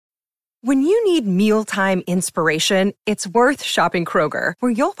When you need mealtime inspiration, it's worth shopping Kroger,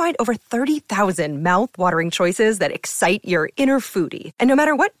 where you'll find over 30,000 mouth-watering choices that excite your inner foodie. And no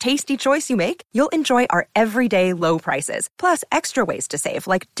matter what tasty choice you make, you'll enjoy our everyday low prices, plus extra ways to save,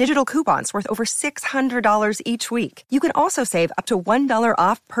 like digital coupons worth over $600 each week. You can also save up to $1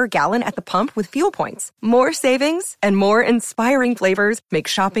 off per gallon at the pump with fuel points. More savings and more inspiring flavors make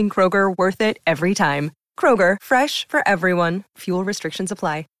shopping Kroger worth it every time. Kroger, fresh for everyone. Fuel restrictions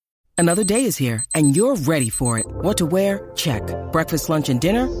apply. Another day is here, and you're ready for it. What to wear? Check. Breakfast, lunch, and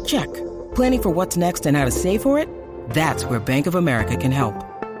dinner? Check. Planning for what's next and how to save for it? That's where Bank of America can help.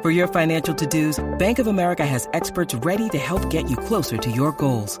 For your financial to-dos, Bank of America has experts ready to help get you closer to your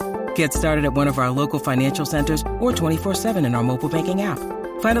goals. Get started at one of our local financial centers or 24/7 in our mobile banking app.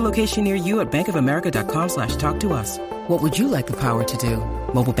 Find a location near you at bankofamerica.com/talktous. What would you like the power to do?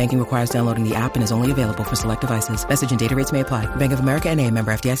 Mobile banking requires downloading the app and is only available for select devices. Message and data rates may apply. Bank of America N.A.,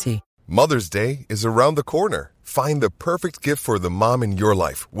 member FDIC. Mother's Day is around the corner. Find the perfect gift for the mom in your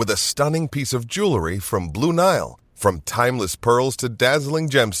life with a stunning piece of jewelry from Blue Nile. From timeless pearls to dazzling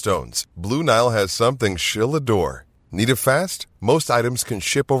gemstones, Blue Nile has something she'll adore. Need it fast? Most items can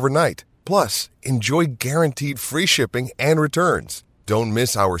ship overnight. Plus, enjoy guaranteed free shipping and returns. Don't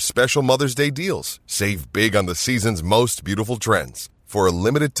miss our special Mother's Day deals. Save big on the season's most beautiful trends. For a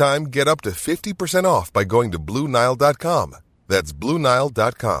limited time, get up to 50% off by going to BlueNile.com. That's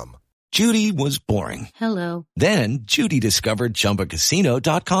BlueNile.com. Judy was boring. Hello. Then Judy discovered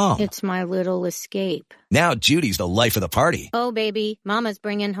ChumbaCasino.com. It's my little escape. Now Judy's the life of the party. Oh, baby, mama's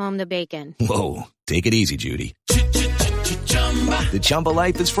bringing home the bacon. Whoa, take it easy, Judy. The Chumba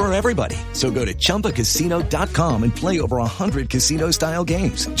life is for everybody. So go to ChumbaCasino.com and play over 100 casino-style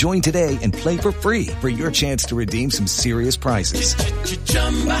games. Join today and play for free for your chance to redeem some serious prizes.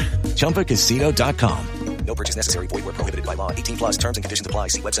 ChumbaCasino.com. No purchase necessary. Void where prohibited by law. 18 plus terms and conditions apply.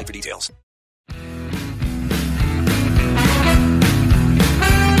 See website for details.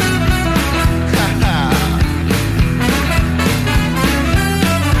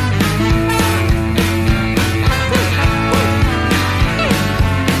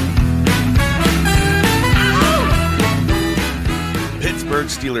 Pittsburgh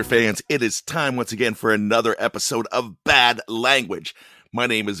Steelers fans, it is time once again for another episode of Bad Language. My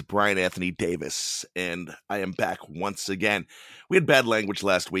name is Brian Anthony Davis, and I am back once again. We had Bad Language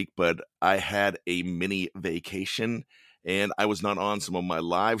last week, but I had a mini vacation, and I was not on some of my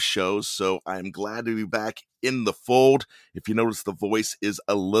live shows, so I'm glad to be back in the fold. If you notice, the voice is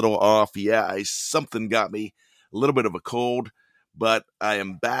a little off. Yeah, something got me, a little bit of a cold, but I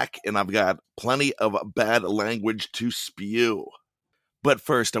am back, and I've got plenty of bad language to spew. But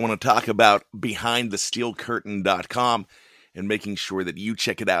first, I want to talk about BehindTheSteelCurtain.com and making sure that you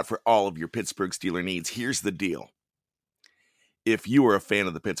check it out for all of your Pittsburgh Steelers needs. Here's the deal. If you are a fan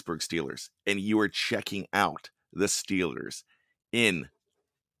of the Pittsburgh Steelers and you are checking out the Steelers in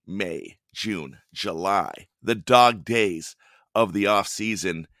May, June, July, the dog days of the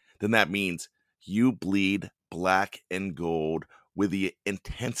offseason, then that means you bleed black and gold with the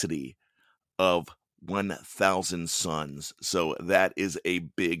intensity of 1,000 suns. So that is a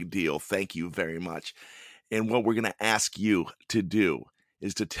big deal. Thank you very much. And what we're going to ask you to do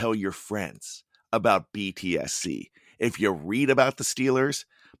is to tell your friends about BTSC. If you read about the Steelers,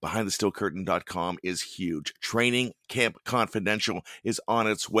 BehindTheSteelCurtain.com is huge. Training Camp Confidential is on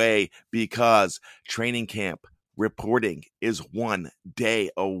its way because training camp reporting is 1 day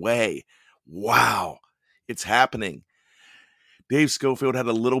away. Wow, it's happening. Dave Schofield had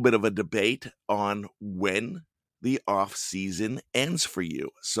a little bit of a debate on when the off season ends for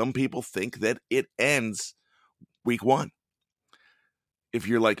you. Some people think that it ends week 1. If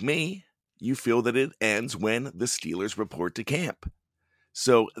you're like me, you feel that it ends when the Steelers report to camp.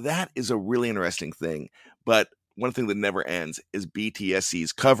 So that is a really interesting thing. But one thing that never ends is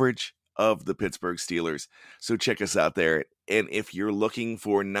BTSC's coverage of the Pittsburgh Steelers. So check us out there. And if you're looking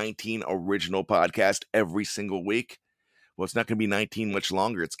for 19 original podcasts every single week, well, it's not going to be 19 much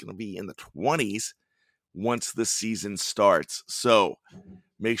longer. It's going to be in the 20s once the season starts. So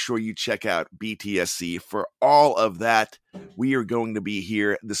make sure you check out BTSC for all of that. We are going to be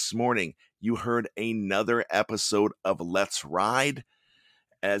here this morning. You heard another episode of Let's Ride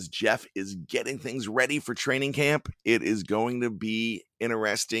as Jeff is getting things ready for training camp. It is going to be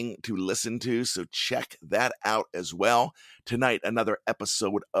interesting to listen to, so check that out as well. Tonight, another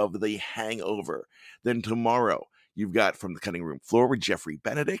episode of The Hangover. Then tomorrow, you've got From the Cutting Room Floor with Jeffrey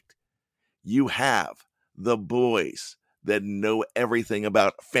Benedict. You have the boys that know everything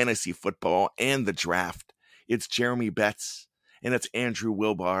about fantasy football and the draft. It's Jeremy Betts and it's Andrew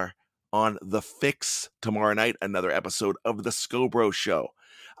Wilbar on The Fix tomorrow night, another episode of The Scobro Show.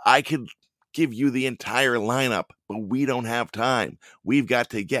 I could give you the entire lineup, but we don't have time. We've got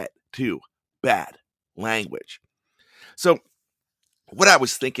to get to bad language. So what I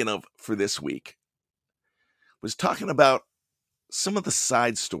was thinking of for this week was talking about some of the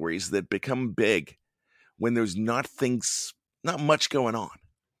side stories that become big when there's not much going on.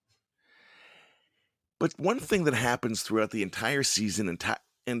 But one thing that happens throughout the entire season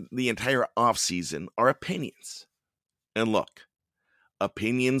and the entire off season are opinions. And look,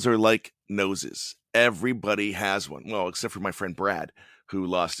 opinions are like noses. Everybody has one. Well, except for my friend Brad, who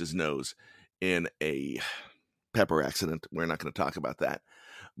lost his nose in a pepper accident. We're not going to talk about that.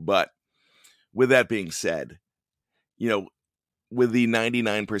 But with that being said, with the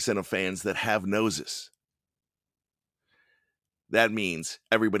 99% of fans that have noses, that means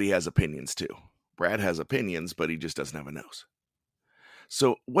everybody has opinions too. Brad has opinions, but he just doesn't have a nose.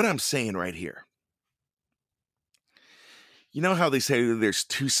 So what I'm saying right here, you know how they say there's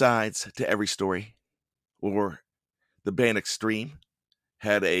two sides to every story? Or the band Extreme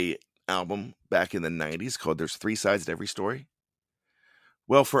had a album back in the 90s called There's Three Sides to Every Story.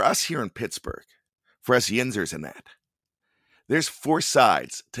 Well, for us here in Pittsburgh, for us Yinzers and that, there's four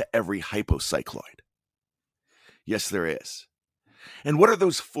sides to every hypocycloid. Yes, there is. And what are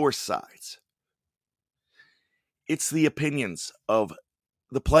those four sides? It's the opinions of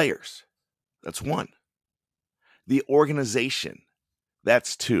the players. That's one. The organization.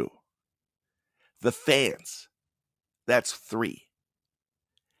 That's two. The fans. That's three.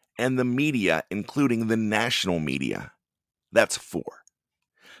 And the media, including the national media. That's four.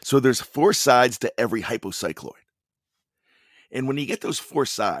 So there's four sides to every hypocycloid. And when you get those four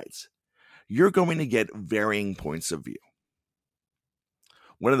sides, you're going to get varying points of view.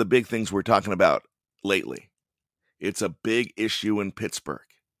 One of the big things we're talking about lately, it's a big issue in Pittsburgh.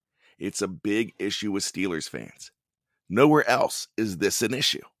 It's a big issue with Steelers fans. Nowhere else is this an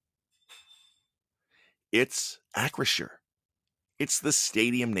issue. It's Acrisure. It's the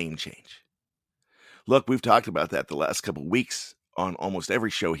stadium name change. Look, we've talked about that the last couple of weeks on almost every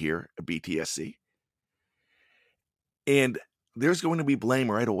show here at BTSC. And there's going to be blame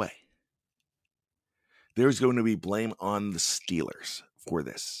right away. There's going to be blame on the Steelers for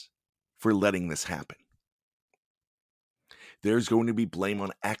this, for letting this happen. There's going to be blame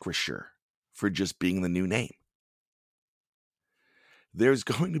on Acrisure for just being the new name. There's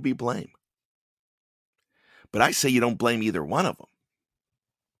going to be blame. But I say you don't blame either one of them.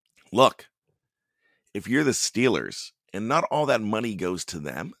 Look, if you're the Steelers and not all that money goes to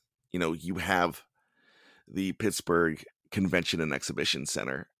them, you have the Pittsburgh Convention and Exhibition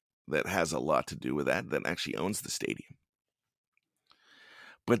Center that has a lot to do with that actually owns the stadium.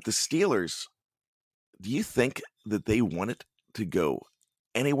 But the Steelers, do you think that they want it to go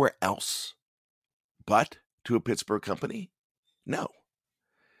anywhere else but to a Pittsburgh company? No.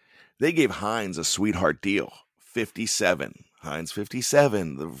 They gave Heinz a sweetheart deal, 57, Heinz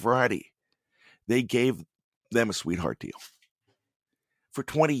 57, the variety. They gave them a sweetheart deal. For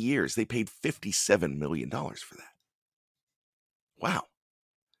 20 years, they paid $57 million for that. Wow.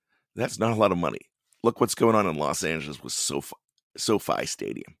 That's not a lot of money. Look what's going on in Los Angeles with SoFi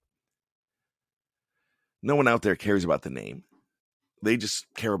Stadium. No one out there cares about the name. They just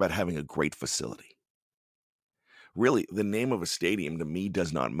care about having a great facility. Really, the name of a stadium to me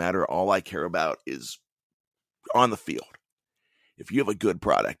does not matter. All I care about is on the field. If you have a good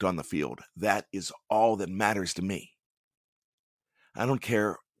product on the field, that is all that matters to me. I don't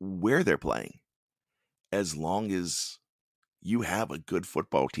care where they're playing, as long as you have a good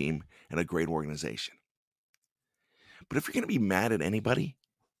football team and a great organization. But if you're going to be mad at anybody,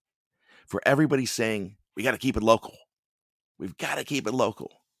 for everybody saying, we got to keep it local. We've got to keep it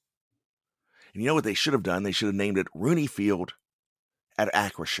local. And you know what they should have done? They should have named it Rooney Field at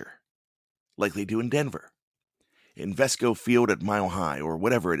Acrisure, like they do in Denver. Invesco Field at Mile High, or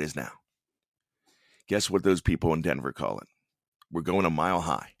whatever it is now. Guess what those people in Denver call it? We're going to Mile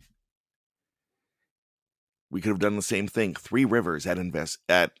High. We could have done the same thing. Three Rivers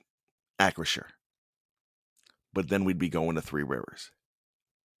at Acrisure. But then we'd be going to Three Rivers.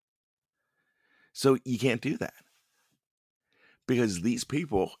 So you can't do that. Because these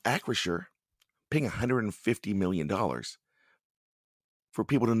people, Acrisure, paying $150 million for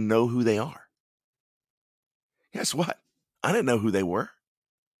people to know who they are. Guess what? I didn't know who they were.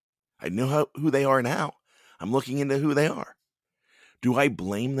 I know who they are now. I'm looking into who they are. Do I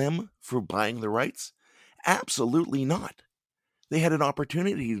blame them for buying the rights? Absolutely not. They had an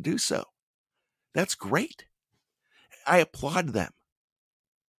opportunity to do so. That's great. I applaud them.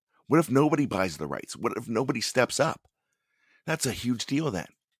 What if nobody buys the rights? What if nobody steps up? That's a huge deal then.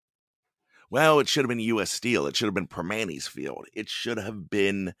 Well, it should have been U.S. Steel. It should have been Permanis Field. It should have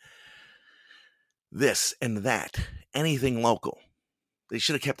been this and that. Anything local. They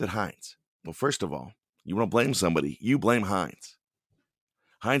should have kept it Heinz. Well, first of all, you want to blame somebody, you blame Heinz.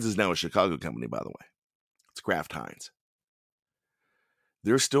 Heinz is now a Chicago company, by the way. It's Kraft Heinz.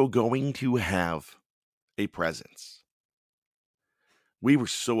 They're still going to have a presence. We were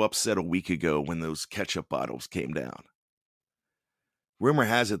so upset a week ago when those ketchup bottles came down. Rumor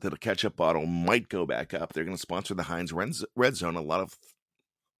has it that a ketchup bottle might go back up. They're going to sponsor the Heinz Red Zone. A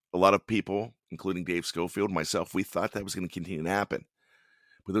lot of people, including Dave Schofield, myself, we thought that was going to continue to happen.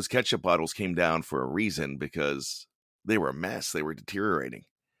 But those ketchup bottles came down for a reason, because they were a mess. They were deteriorating.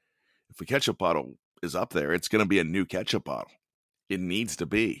 If a ketchup bottle is up there, it's going to be a new ketchup bottle. It needs to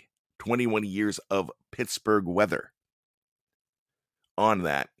be. 21 years of Pittsburgh weather on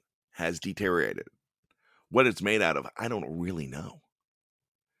that has deteriorated. What it's made out of, I don't really know.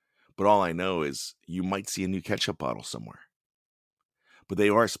 But all I know is you might see a new ketchup bottle somewhere. But they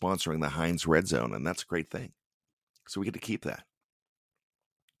are sponsoring the Heinz Red Zone, and that's a great thing. So we get to keep that.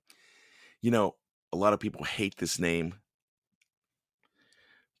 You know, a lot of people hate this name.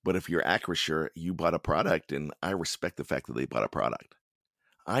 But if you're Acrisure, you bought a product, and I respect the fact that they bought a product.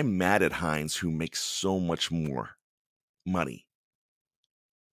 I'm mad at Heinz, who makes so much more money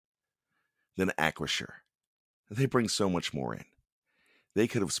than Acrisure. They bring so much more in. They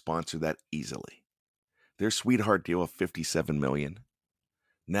could have sponsored that easily. Their sweetheart deal of $57 million.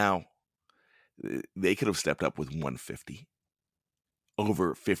 Now, they could have stepped up with $150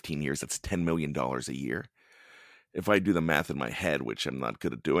 over 15 years. That's $10 million a year. If I do the math in my head, which I'm not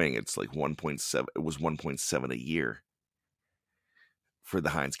good at doing, it's like 1.7. It was 1.7 a year for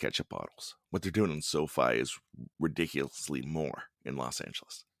the Heinz ketchup bottles. What they're doing in SoFi is ridiculously more in Los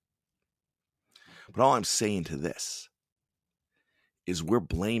Angeles. But all I'm saying to this is we're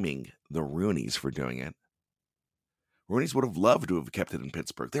blaming the Rooneys for doing it. Rooneys would have loved to have kept it in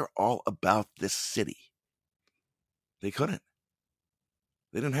Pittsburgh. They're all about this city. They couldn't.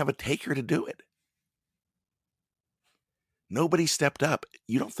 They didn't have a taker to do it. Nobody stepped up.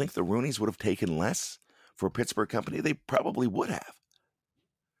 You don't think the Rooneys would have taken less for a Pittsburgh company? They probably would have.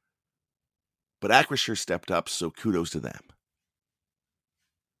 But Acrisure stepped up, so kudos to them.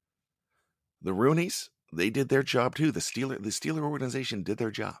 The Rooneys, they did their job too. The Steeler organization did their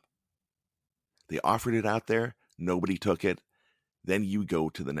job. They offered it out there. Nobody took it. Then you go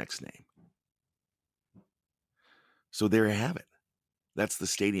to the next name. So there you have it. That's the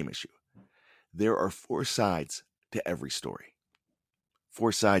stadium issue. There are 4 sides to every story.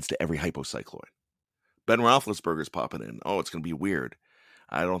 4 sides to every hypocycloid. Ben Roethlisberger's popping in. Oh, it's going to be weird.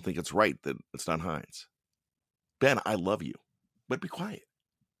 I don't think it's right that it's not Heinz. Ben, I love you, but be quiet.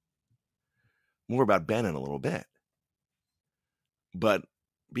 More about Ben in a little bit. But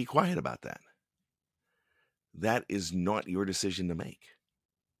be quiet about that. That is not your decision to make.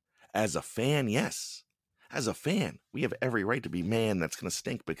 As a fan, yes. As a fan, we have every right to be, man, that's going to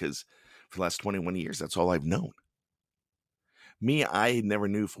stink, because for the last 21 years, that's all I've known. Me, I never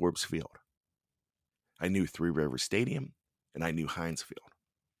knew Forbes Field. I knew Three Rivers Stadium, and I knew Heinz Field.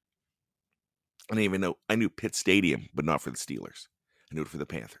 I didn't even know. I knew Pitt Stadium, but not for the Steelers. I knew it for the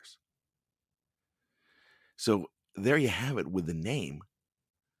Panthers. So there you have it with the name,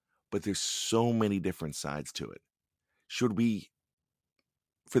 but there's so many different sides to it. Should we,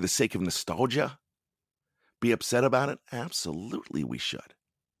 for the sake of nostalgia, be upset about it? Absolutely we should.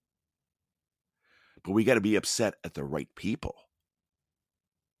 But we got to be upset at the right people.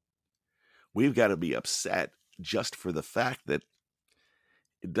 We've got to be upset just for the fact that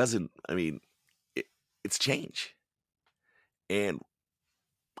it doesn't, it's change. And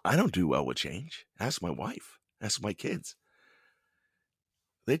I don't do well with change. Ask my wife. Ask my kids.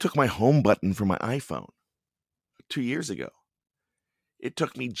 They took my home button from my iPhone 2 years ago. It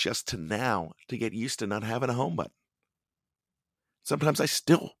took me just to now to get used to not having a home button. Sometimes I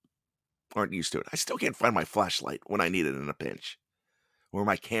still aren't used to it. I still can't find my flashlight when I need it in a pinch. Or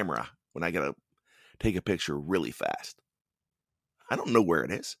my camera when I got to take a picture really fast. I don't know where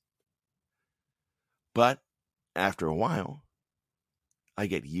it is. But after a while, I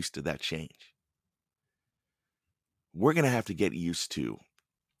get used to that change. We're going to have to get used to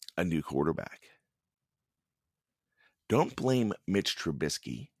a new quarterback. Don't blame Mitch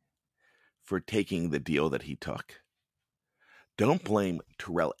Trubisky for taking the deal that he took. Don't blame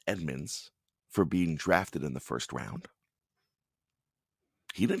Terrell Edmunds for being drafted in the first round.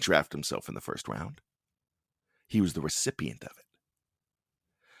 He didn't draft himself in the first round. He was the recipient of it.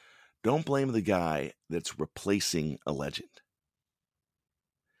 Don't blame the guy that's replacing a legend.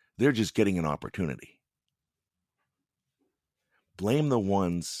 They're just getting an opportunity. Blame the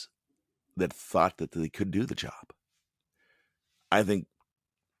ones that thought that they could do the job. I think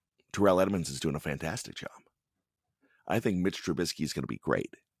Terrell Edmonds is doing a fantastic job. I think Mitch Trubisky is going to be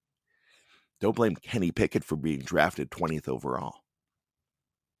great. Don't blame Kenny Pickett for being drafted 20th overall.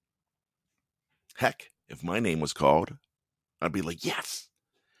 Heck, if my name was called, I'd be like, yes.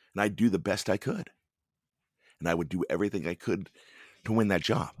 And I'd do the best I could. And I would do everything I could to win that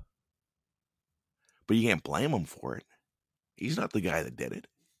job. But you can't blame him for it. He's not the guy that did it.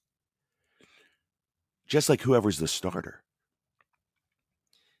 Just like whoever's the starter.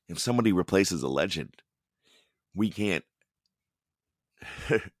 If somebody replaces a legend, we can't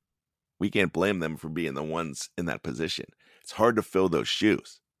blame them for being the ones in that position. It's hard to fill those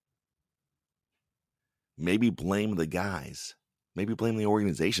shoes. Maybe blame the guys. Maybe blame the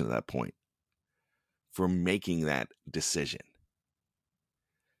organization at that point for making that decision.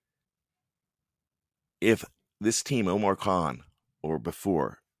 If this team, Omar Khan, or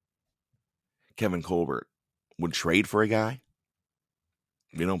before Kevin Colbert, would trade for a guy,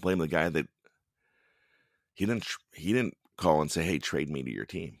 we don't blame the guy that he didn't call and say, hey, trade me to your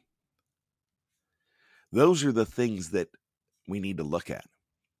team. Those are the things that we need to look at.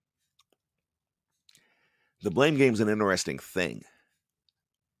 The blame game is an interesting thing.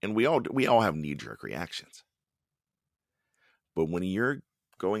 And we all have knee-jerk reactions. But when you're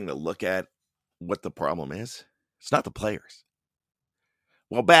going to look at what the problem is, it's not the players.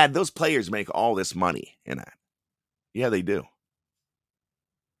 Well, bad, those players make all this money in that. Yeah, they do.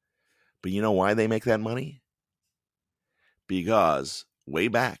 But you know why they make that money? Because way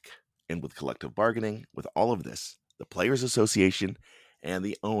back, and with collective bargaining, with all of this, the Players Association and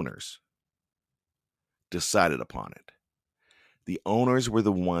the owners decided upon it. The owners were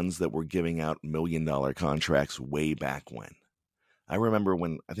the ones that were giving out $1 million contracts way back when. I remember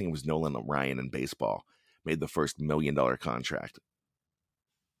when, I think it was Nolan Ryan in baseball, made the first $1 million contract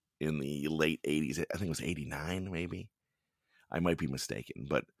in the late 80s. I think it was 89, maybe. I might be mistaken,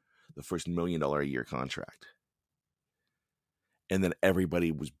 but the first $1 million a year contract. And then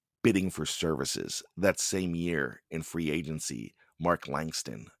everybody was bidding for services. That same year in free agency, Mark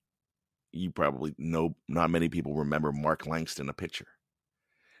Langston. You probably know, not many people remember Mark Langston, a pitcher.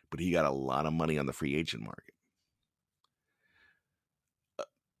 But he got a lot of money on the free agent market.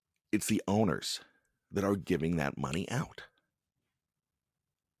 It's the owners that are giving that money out.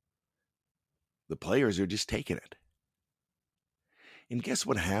 The players are just taking it. And guess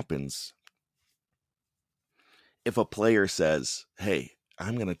what happens if a player says, hey,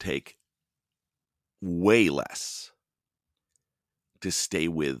 I'm going to take way less to stay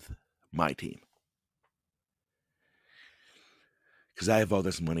with my team because I have all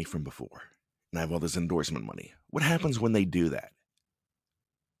this money from before and I have all this endorsement money. What happens when they do that?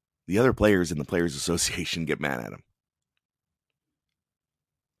 The other players in the Players Association get mad at them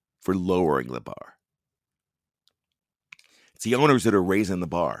for lowering the bar. It's the owners that are raising the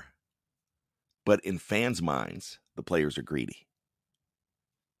bar. But in fans' minds, the players are greedy.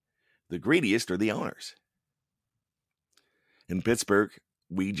 The greediest are the owners. In Pittsburgh,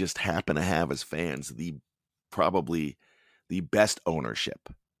 we just happen to have as fans probably the best ownership,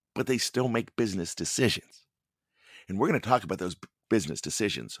 but they still make business decisions. And we're going to talk about those business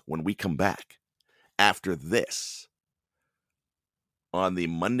decisions when we come back after this on the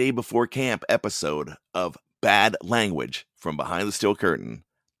Monday Before Camp episode of Bad Language from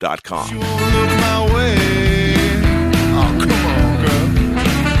BehindTheSteelCurtain.com. You won't look my way. Oh, come on, girl.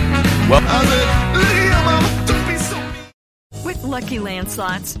 Well, I said, look here, mama, don't be so mean. With Lucky Land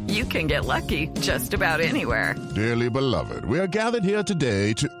Slots, you can get lucky just about anywhere. Dearly beloved, we are gathered here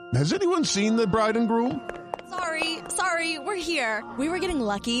today to... Has anyone seen the bride and groom? Sorry, we're here. We were getting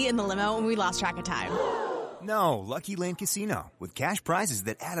lucky in the limo and we lost track of time. No, Lucky Land Casino, with cash prizes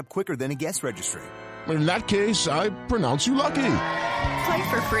that add up quicker than a guest registry. In that case, I pronounce you lucky. Play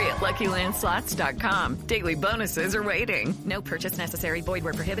for free at LuckyLandSlots.com. Daily bonuses are waiting. No purchase necessary. Void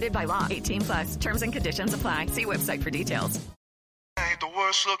where prohibited by law. 18+. Terms and conditions apply. See website for details. I ain't the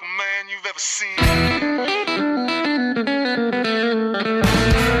worst looking man you've ever seen.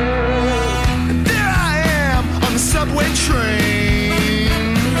 There I am on the subway train,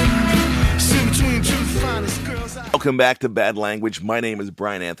 sitting between two finest girls. Welcome back to Bad Language. My name is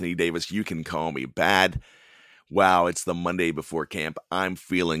Brian Anthony Davis. You can call me Bad. Wow, it's the Monday before camp. I'm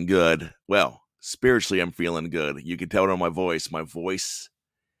feeling good. Well, spiritually, I'm feeling good. You can tell it on my voice. My voice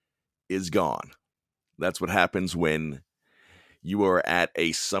is gone. That's what happens when you are at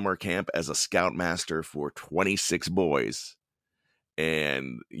a summer camp as a scoutmaster for 26 boys,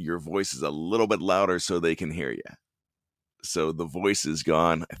 and your voice is a little bit louder so they can hear you. So the voice is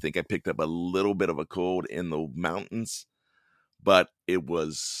gone. I think I picked up a little bit of a cold in the mountains, but it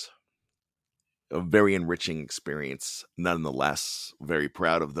was a very enriching experience. Nonetheless, very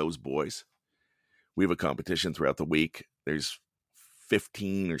proud of those boys. We have a competition throughout the week. There's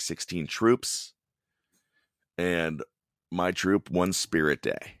 15 or 16 troops, and my troop won Spirit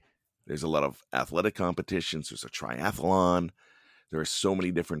Day. There's a lot of athletic competitions. There's a triathlon. There are so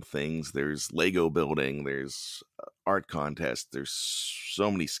many different things. There's Lego building. There's art contest. There's so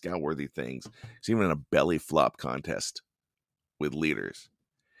many scout-worthy things. There's even a belly flop contest with leaders.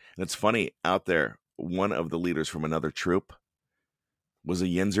 And it's funny, out there, one of the leaders from another troop was a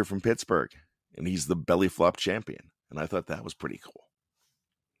Yinzer from Pittsburgh, and he's the belly flop champion. And I thought that was pretty cool.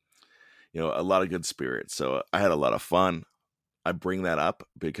 You know, a lot of good spirit. So I had a lot of fun. I bring that up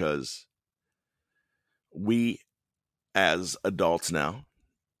because we, as adults now,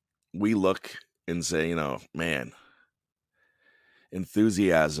 we look and say, you know, man,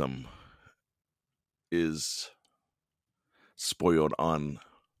 enthusiasm is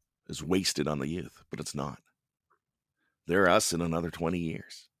wasted on the youth, but it's not. They're us in another 20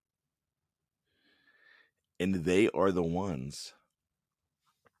 years. And they are the ones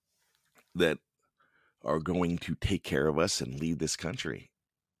that are going to take care of us and lead this country.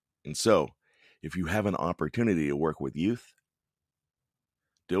 And so, if you have an opportunity to work with youth,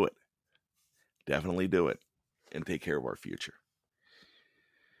 do it. Definitely do it and take care of our future.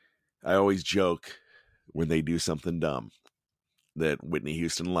 I always joke when they do something dumb that Whitney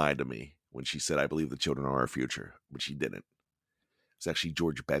Houston lied to me when she said, I believe the children are our future, but she didn't. It's actually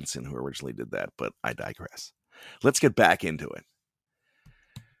George Benson who originally did that, but I digress. Let's get back into it.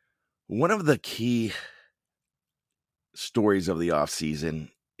 One of the key stories of the offseason,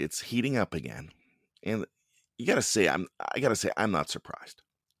 it's heating up again. And I gotta say, I'm not surprised.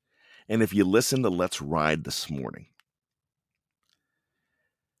 And if you listen to Let's Ride this morning,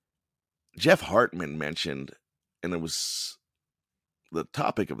 Jeff Hartman mentioned, and it was the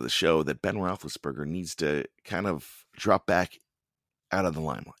topic of the show, that Ben Roethlisberger needs to kind of drop back out of the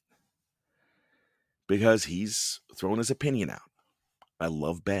limelight because he's throwing his opinion out. I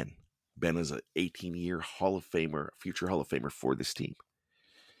love Ben. Ben is an 18-year Hall of Famer, future Hall of Famer for this team.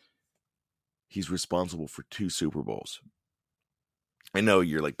 He's responsible for 2 Super Bowls. I know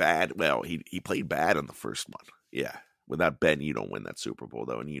you're like, bad. Well, he played bad in the first one. Yeah. Without Ben, you don't win that Super Bowl,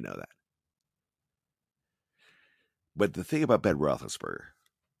 though, and you know that. But the thing about Ben Roethlisberger,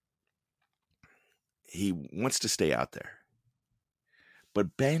 he wants to stay out there.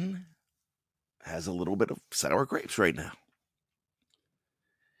 But Ben has a little bit of sour grapes right now.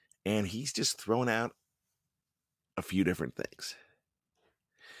 And he's just throwing out a few different things.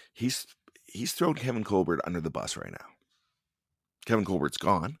 He's thrown Kevin Colbert under the bus right now. Kevin Colbert's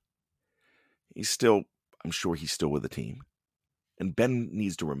gone. I'm sure he's still with the team. And Ben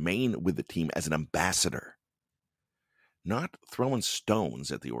needs to remain with the team as an ambassador, not throwing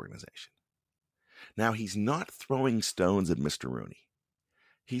stones at the organization. Now, he's not throwing stones at Mr. Rooney.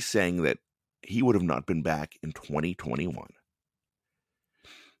 He's saying that he would have not been back in 2021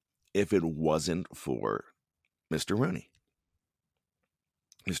 if it wasn't for Mr. Rooney.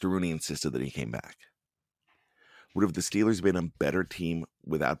 Mr. Rooney insisted that he came back. Would have the Steelers been a better team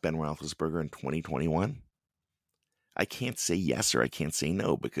without Ben Roethlisberger in 2021? I can't say yes or I can't say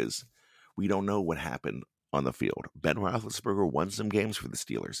no because we don't know what happened on the field. Ben Roethlisberger won some games for the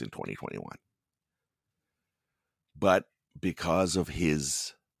Steelers in 2021. But because of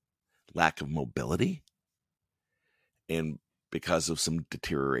his lack of mobility and because of some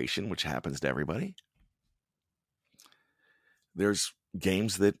deterioration, which happens to everybody, there's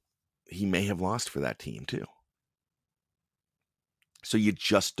games that he may have lost for that team too. So you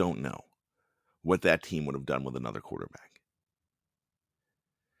just don't know what that team would have done with another quarterback.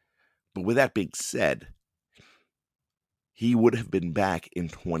 But with that being said, he would have been back in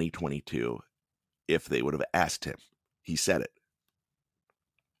 2022 if they would have asked him. He said it.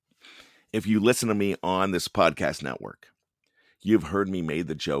 If you listen to me on this podcast network, you've heard me make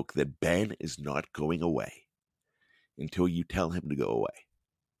the joke that Ben is not going away until you tell him to go away.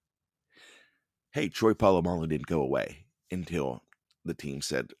 Hey, Troy Polamalu didn't go away until the team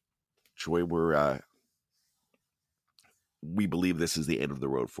said, Troy, we believe this is the end of the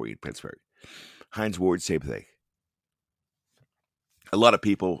road for you in Pittsburgh. Hines Ward, same thing. A lot of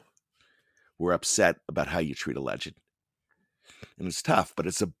people were upset about how you treat a legend. And it's tough, but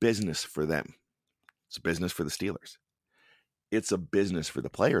it's a business for them. It's a business for the Steelers. It's a business for the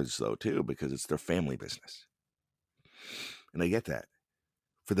players, though, too, because it's their family business. And I get that.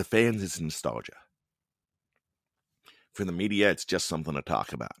 For the fans, it's nostalgia. For the media, it's just something to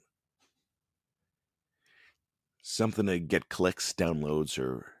talk about. Something to get clicks, downloads,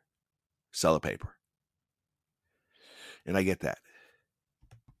 or sell a paper. And I get that.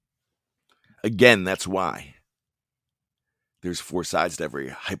 Again, that's why there's 4 sides to every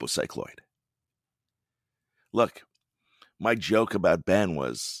hypocycloid. Look, my joke about Ben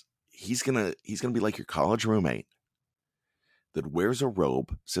was he's gonna be like your college roommate that wears a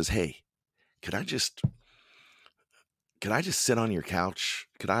robe, says, "Hey, could I just sit on your couch?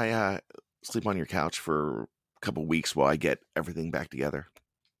 Could I sleep on your couch for a couple weeks while I get everything back together?"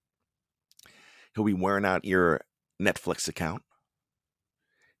 He'll be wearing out your Netflix account.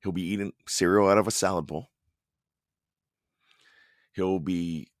 He'll be eating cereal out of a salad bowl. He'll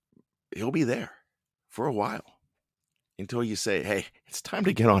be there for a while until you say, "Hey, it's time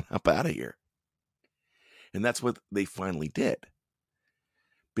to get on up out of here." And that's what they finally did.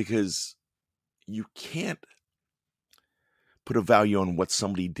 Because you can't put a value on what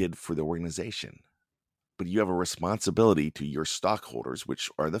somebody did for the organization, but you have a responsibility to your stockholders, which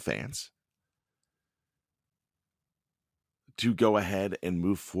are the fans, to go ahead and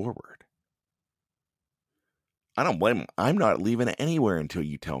move forward. I don't blame them. I'm not leaving anywhere until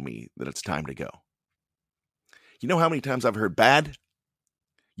you tell me that it's time to go. You know how many times I've heard, "Bad,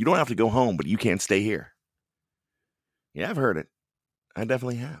 you don't have to go home, but you can't stay here." Yeah, I've heard it. I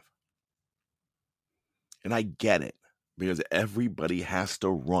definitely have. And I get it, because everybody has to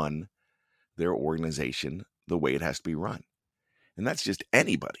run their organization the way it has to be run. And that's just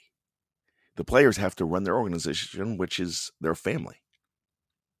anybody. The players have to run their organization, which is their family.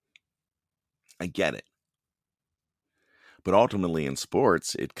 I get it. But ultimately in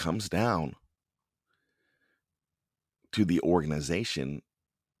sports, it comes down to the organization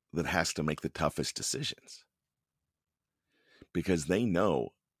that has to make the toughest decisions. Because they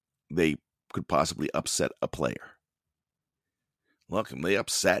know they could possibly upset a player. Look, they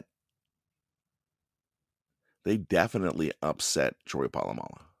definitely upset Troy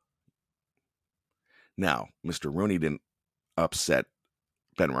Polamalu. Now, Mr. Rooney didn't upset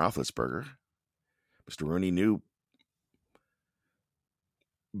Ben Roethlisberger. Mr. Rooney knew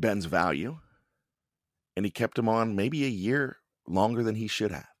Ben's value, and he kept him on maybe a year longer than he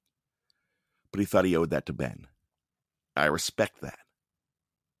should have. But he thought he owed that to Ben. I respect that.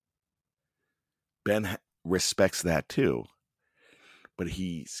 Ben respects that too, but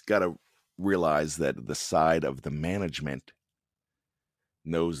he's got to realize that the side of the management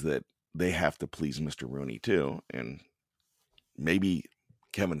knows that they have to please Mr. Rooney too, and maybe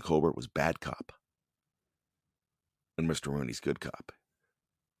Kevin Colbert was bad cop and Mr. Rooney's good cop.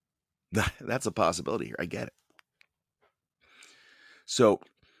 That's a possibility here. I get it. So,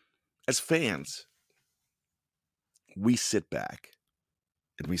 as fans, we sit back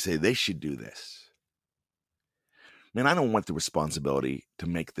and we say they should do this. Man, I don't want the responsibility to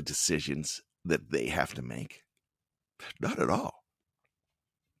make the decisions that they have to make. Not at all.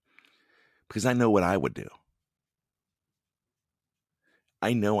 Because I know what I would do.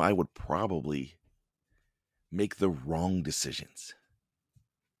 I know I would probably make the wrong decisions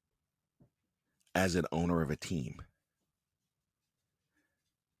as an owner of a team.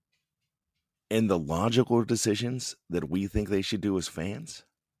 And the logical decisions that we think they should do as fans,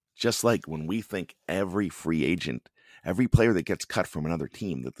 just like when we think every free agent, every player that gets cut from another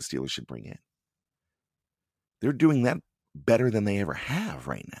team that the Steelers should bring in, they're doing that better than they ever have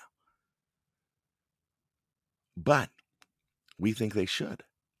right now. But we think they should.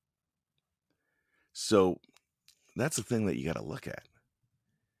 So that's the thing that you got to look at.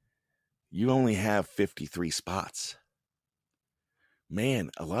 You only have 53 spots.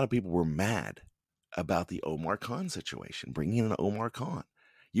 Man, a lot of people were mad about the Omar Khan situation, bringing in Omar Khan.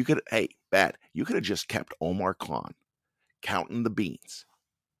 You could have just kept Omar Khan counting the beans,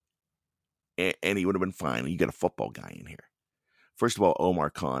 and he would have been fine. You got a football guy in here. First of all, Omar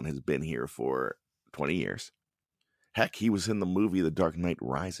Khan has been here for 20 years. Heck, he was in the movie The Dark Knight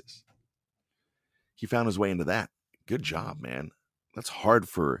Rises. He found his way into that. Good job, man. That's hard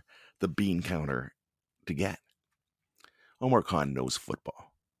for the bean counter to get. Omar Khan knows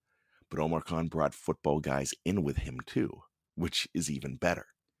football, but Omar Khan brought football guys in with him too, which is even better.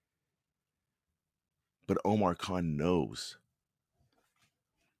 But Omar Khan knows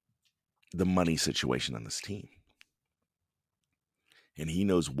the money situation on this team. And he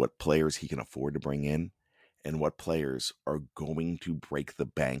knows what players he can afford to bring in and what players are going to break the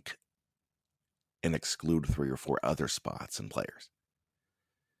bank and exclude 3 or 4 other spots and players.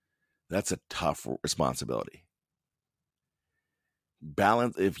 That's a tough responsibility.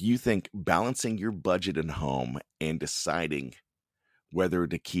 If you think balancing your budget at home and deciding whether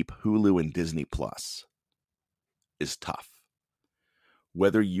to keep Hulu and Disney Plus is tough.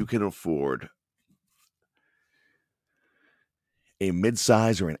 Whether you can afford a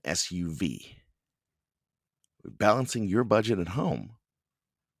midsize or an SUV, balancing your budget at home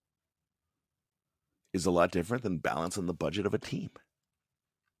is a lot different than balancing the budget of a team.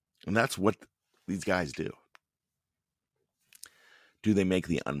 And that's what these guys do. Do they make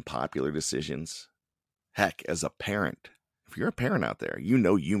the unpopular decisions? Heck, as a parent, if you're a parent out there, you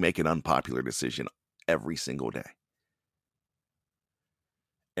know you make an unpopular decision every single day.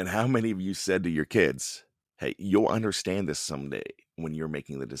 And how many of you said to your kids, hey, you'll understand this someday when you're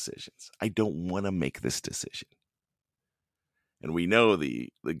making the decisions. I don't want to make this decision. And we know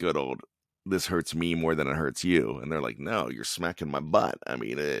the good old, this hurts me more than it hurts you. And they're like, no, you're smacking my butt. I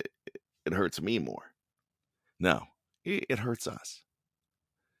mean, it hurts me more. No, it hurts us.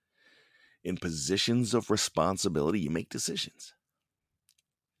 In positions of responsibility, you make decisions.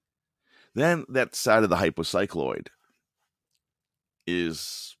 Then that side of the hypocycloid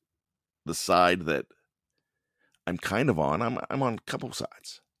is the side that I'm kind of on. I'm on a couple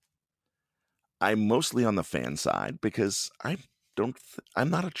sides. I'm mostly on the fan side because I'm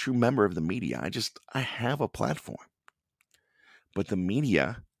not a true member of the media. I have a platform. But the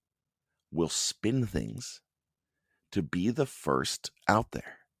media will spin things to be the first out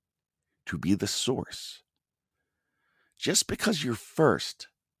there, to be the source. Just because you're first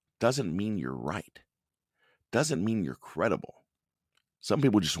doesn't mean you're right. Doesn't mean you're credible. Some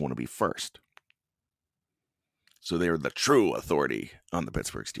people just want to be first. So they're the true authority on the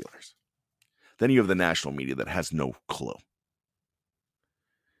Pittsburgh Steelers. Then you have the national media that has no clue.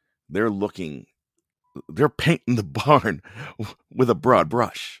 They're painting the barn with a broad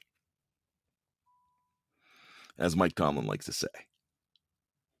brush, as Mike Tomlin likes to say.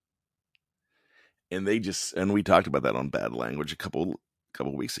 And we talked about that on Bad Language a couple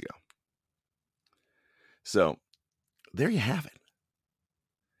weeks ago. So there you have it.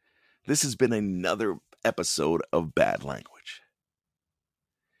 This has been another episode of Bad Language.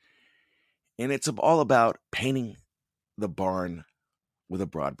 And it's all about painting the barn with a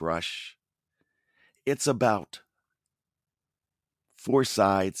broad brush. It's about 4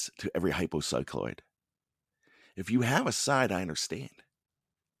 sides to every hypocycloid. If you have a side, I understand.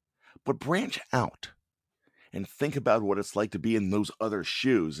 But branch out and think about what it's like to be in those other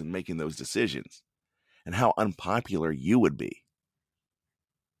shoes and making those decisions, and how unpopular you would be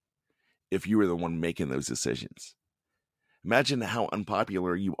if you were the one making those decisions. Imagine how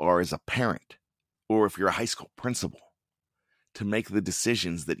unpopular you are as a parent, or if you're a high school principal, to make the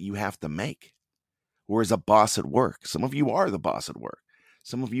decisions that you have to make, or as a boss at work. Some of you are the boss at work.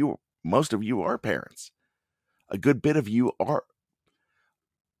 Most of you are parents. A good bit of you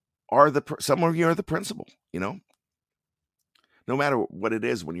some of you are the principal, No matter what it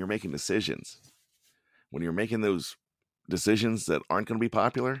is, when you're making decisions, when you're making those decisions that aren't going to be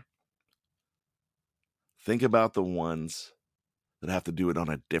popular, think about the ones that have to do it on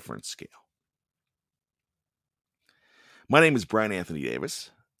a different scale. My name is Brian Anthony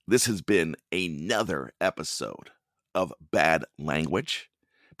Davis. This has been another episode of Bad Language.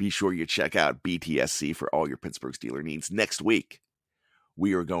 Be sure you check out BTSC for all your Pittsburgh Steelers needs. Next week,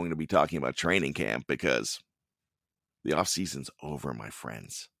 we are going to be talking about training camp because the offseason's over, my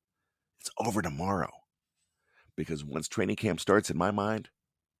friends. It's over tomorrow. Because once training camp starts, in my mind,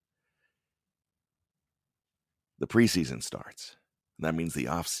 the preseason starts. And that means the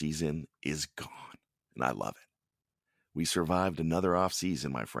offseason is gone. And I love it. We survived another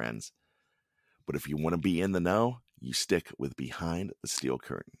offseason, my friends. But if you want to be in the know, you stick with Behind the Steel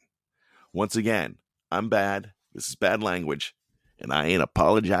Curtain. Once again, I'm Bad. This is Bad Language. And I ain't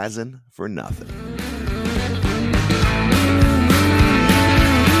apologizing for nothing.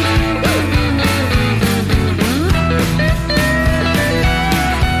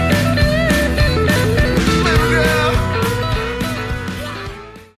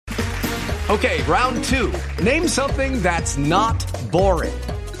 Okay, round 2. Name something that's not boring.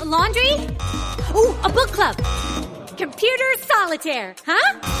 A laundry? Ooh, a book club. Computer solitaire,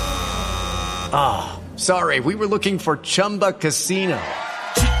 huh? Ah, sorry, we were looking for Chumba Casino.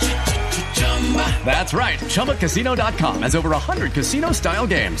 That's right, ChumbaCasino.com has over 100 casino-style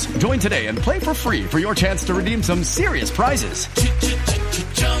games. Join today and play for free for your chance to redeem some serious prizes.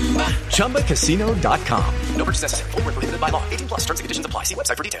 ChumbaCasino.com. No purchase necessary. Void where prohibited by law. 18+ terms and conditions apply. See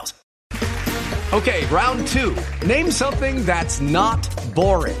website for details. Okay, round 2. Name something that's not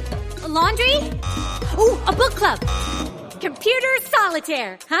boring. A laundry? Ooh, a book club. Computer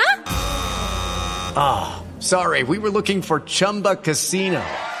solitaire, huh? Ah, sorry, we were looking for Chumba Casino.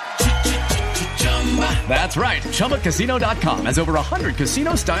 That's right, ChumbaCasino.com has over 100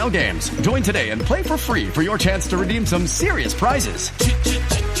 casino-style games. Join today and play for free for your chance to redeem some serious prizes.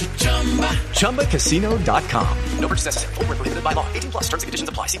 ChumbaCasino.com. No purchase necessary. Void where prohibited by law. 18+ terms and conditions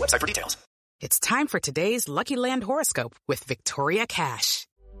apply. See website for details. It's time for today's Lucky Land horoscope with Victoria Cash.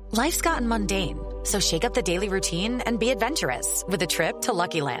 Life's gotten mundane, so shake up the daily routine and be adventurous with a trip to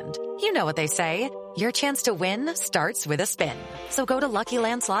Lucky Land. You know what they say. Your chance to win starts with a spin. So go to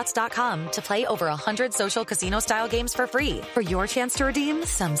LuckyLandSlots.com to play over 100 social casino-style games for free for your chance to redeem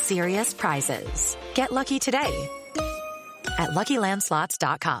some serious prizes. Get lucky today at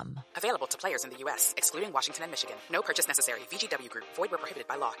LuckyLandSlots.com. Available to players in the U.S., excluding Washington and Michigan. No purchase necessary. VGW Group. Void where prohibited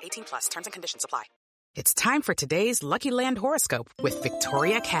by law. 18+. Terms and conditions apply. It's time for today's Lucky Land horoscope with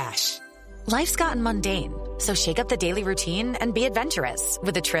Victoria Cash. Life's gotten mundane, so shake up the daily routine and be adventurous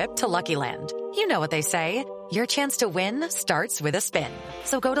with a trip to Lucky Land. You know what they say. Your chance to win starts with a spin.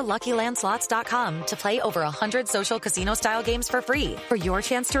 So go to LuckyLandSlots.com to play over 100 social casino-style games for free for your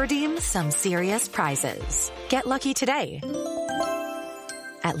chance to redeem some serious prizes. Get lucky today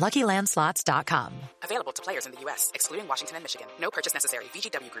at LuckyLandSlots.com. Available to players in the U.S., excluding Washington and Michigan. No purchase necessary.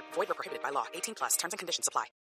 VGW Group. Void where prohibited by law. 18+. Terms and conditions apply.